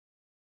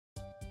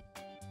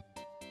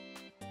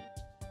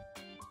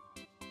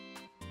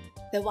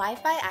The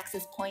Wi-Fi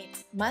access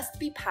point must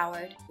be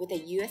powered with a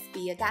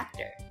USB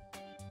adapter.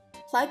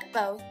 Plug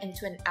both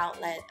into an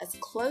outlet as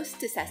close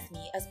to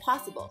Sesame as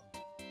possible,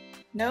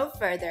 no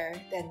further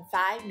than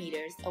 5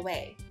 meters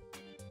away.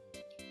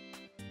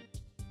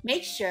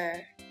 Make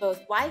sure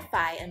both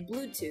Wi-Fi and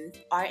Bluetooth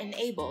are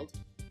enabled.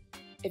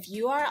 If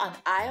you are on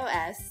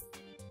iOS,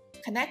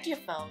 connect your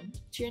phone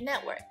to your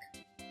network.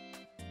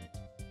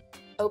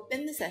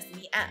 Open the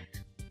Sesame app.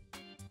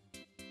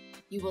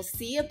 You will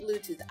see a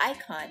Bluetooth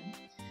icon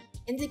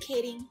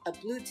indicating a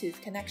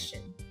Bluetooth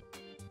connection.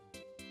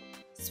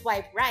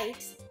 Swipe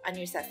right on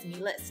your Sesame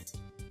list.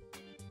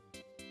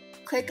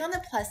 Click on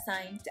the plus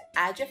sign to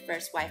add your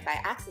first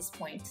Wi-Fi access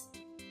point,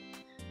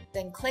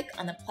 then click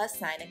on the plus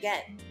sign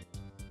again.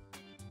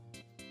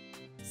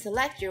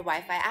 Select your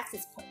Wi-Fi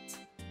access point.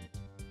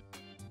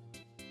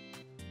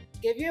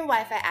 Give your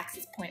Wi-Fi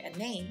access point a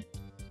name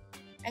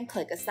and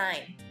click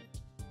Assign.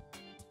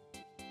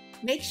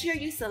 Make sure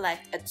you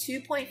select a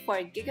 2.4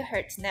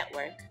 GHz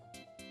network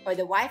or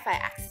the Wi-Fi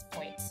access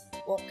point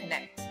won't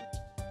connect.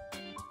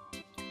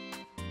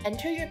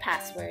 Enter your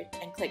password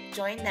and click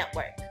Join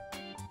Network.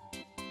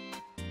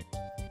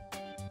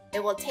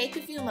 It will take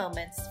a few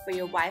moments for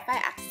your Wi-Fi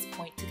access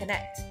point to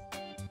connect.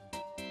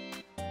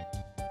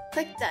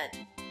 Click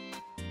Done.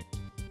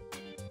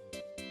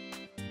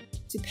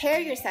 To pair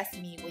your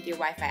Sesame with your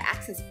Wi-Fi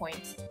access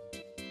point,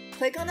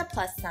 click on the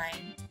plus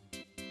sign,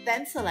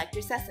 then select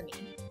your Sesame.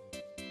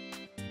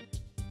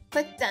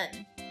 Click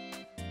Done.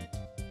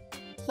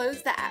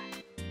 Close the app.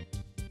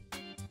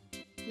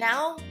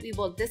 Now we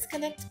will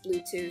disconnect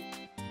Bluetooth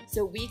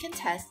so we can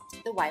test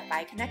the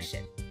Wi-Fi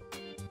connection.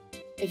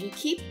 If you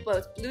keep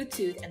both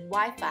Bluetooth and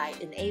Wi-Fi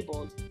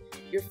enabled,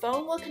 your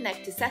phone will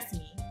connect to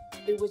Sesame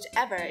through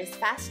whichever is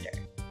faster.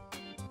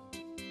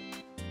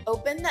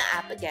 Open the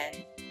app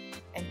again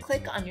and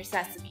click on your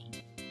Sesame.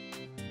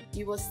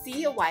 You will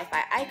see a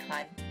Wi-Fi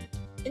icon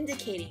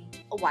indicating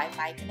a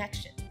Wi-Fi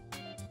connection.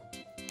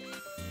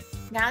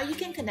 Now you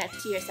can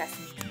connect to your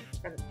Sesame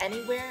from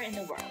anywhere in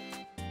the world.